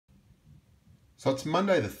So it's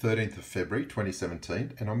Monday the 13th of February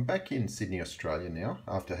 2017 and I'm back in Sydney, Australia now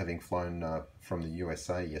after having flown from the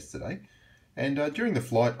USA yesterday. And during the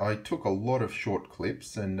flight I took a lot of short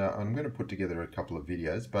clips and I'm going to put together a couple of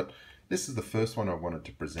videos, but this is the first one I wanted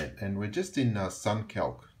to present, and we're just in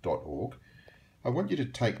suncalc.org. I want you to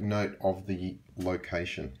take note of the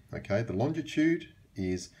location, okay? The longitude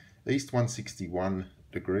is east 161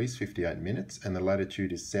 degrees 58 minutes and the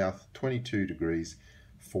latitude is south 22 degrees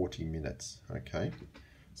 40 minutes, okay?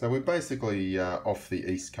 So we're basically off the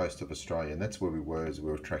east coast of Australia, and that's where we were as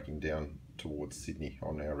we were tracking down towards Sydney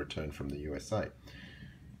on our return from the USA.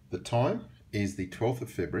 The time is the 12th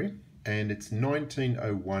of February and it's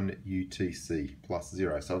 1901 UTC plus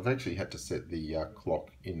 0. So I've actually had to set the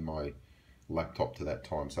clock in my laptop to that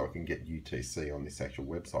time so I can get UTC on this actual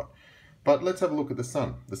website. But let's have a look at the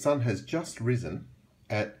sun. The sun has just risen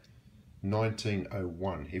at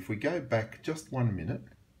 1901. If we go back just 1 minute,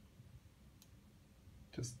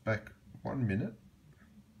 just back 1 minute,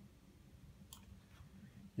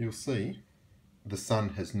 you'll see the sun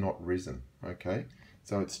has not risen, okay?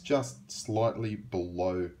 So it's just slightly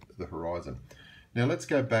below the horizon. Now let's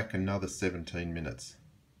go back another 17 minutes.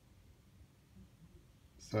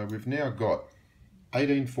 So we've now got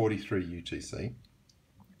 1843 UTC.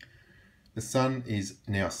 The sun is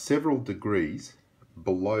now several degrees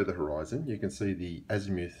below the horizon. You can see the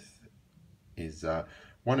azimuth is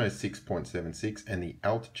 106.76 and the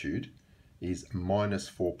altitude is minus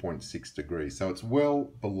 4.6 degrees. So it's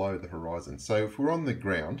well below the horizon. So if we're on the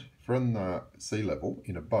ground, if we're on the sea level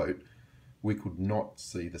in a boat, we could not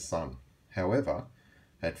see the sun. However,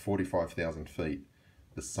 at 45,000 feet,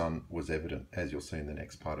 the sun was evident, as you'll see in the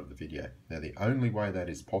next part of the video. Now the only way that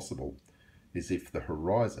is possible is if the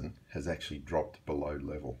horizon has actually dropped below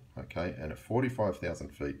level, okay? And at 45,000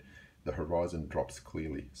 feet, the horizon drops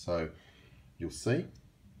clearly. So you'll see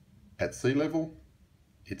at sea level,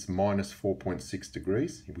 it's minus 4.6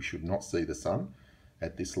 degrees. We should not see the sun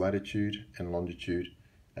at this latitude and longitude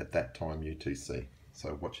at that time UTC.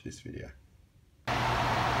 So watch this video.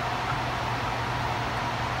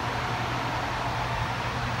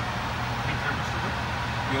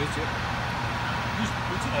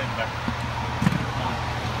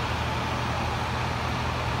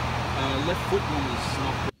 Left foot was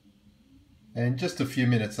not. And just a few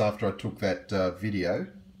minutes after I took that video,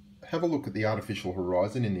 have a look at the artificial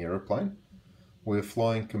horizon in the aeroplane. We're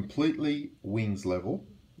flying completely wings level.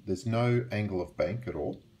 There's no angle of bank at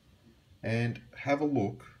all. And have a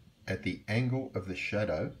look at the angle of the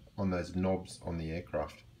shadow on those knobs on the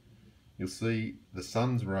aircraft. You'll see the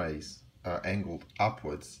sun's rays are angled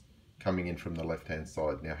upwards coming in from the left-hand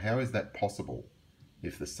side. Now, how is that possible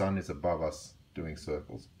if the sun is above us doing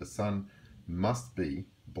circles? The sun must be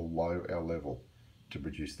below our level to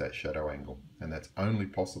produce that shadow angle, and that's only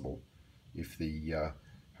possible if the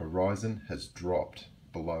horizon has dropped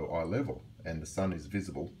below eye level and the sun is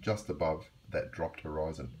visible just above that dropped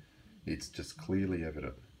horizon. It's just clearly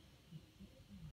evident.